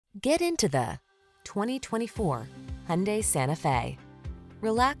Get into the 2024 Hyundai Santa Fe.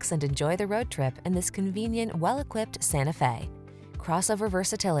 Relax and enjoy the road trip in this convenient, well-equipped Santa Fe. Crossover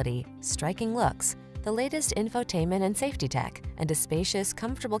versatility, striking looks, the latest infotainment and safety tech, and a spacious,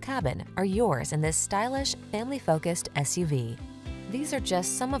 comfortable cabin are yours in this stylish, family-focused SUV. These are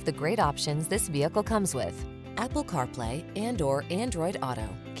just some of the great options this vehicle comes with: Apple CarPlay and/or Android Auto,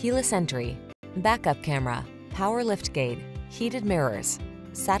 keyless entry, backup camera, power liftgate, heated mirrors,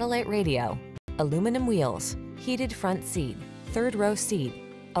 satellite radio, aluminum wheels, heated front seat, third row seat,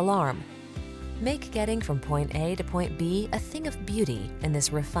 alarm. Make getting from point A to point B a thing of beauty in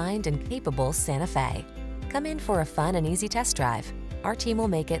this refined and capable Santa Fe. Come in for a fun and easy test drive. Our team will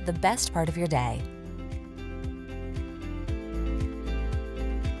make it the best part of your day.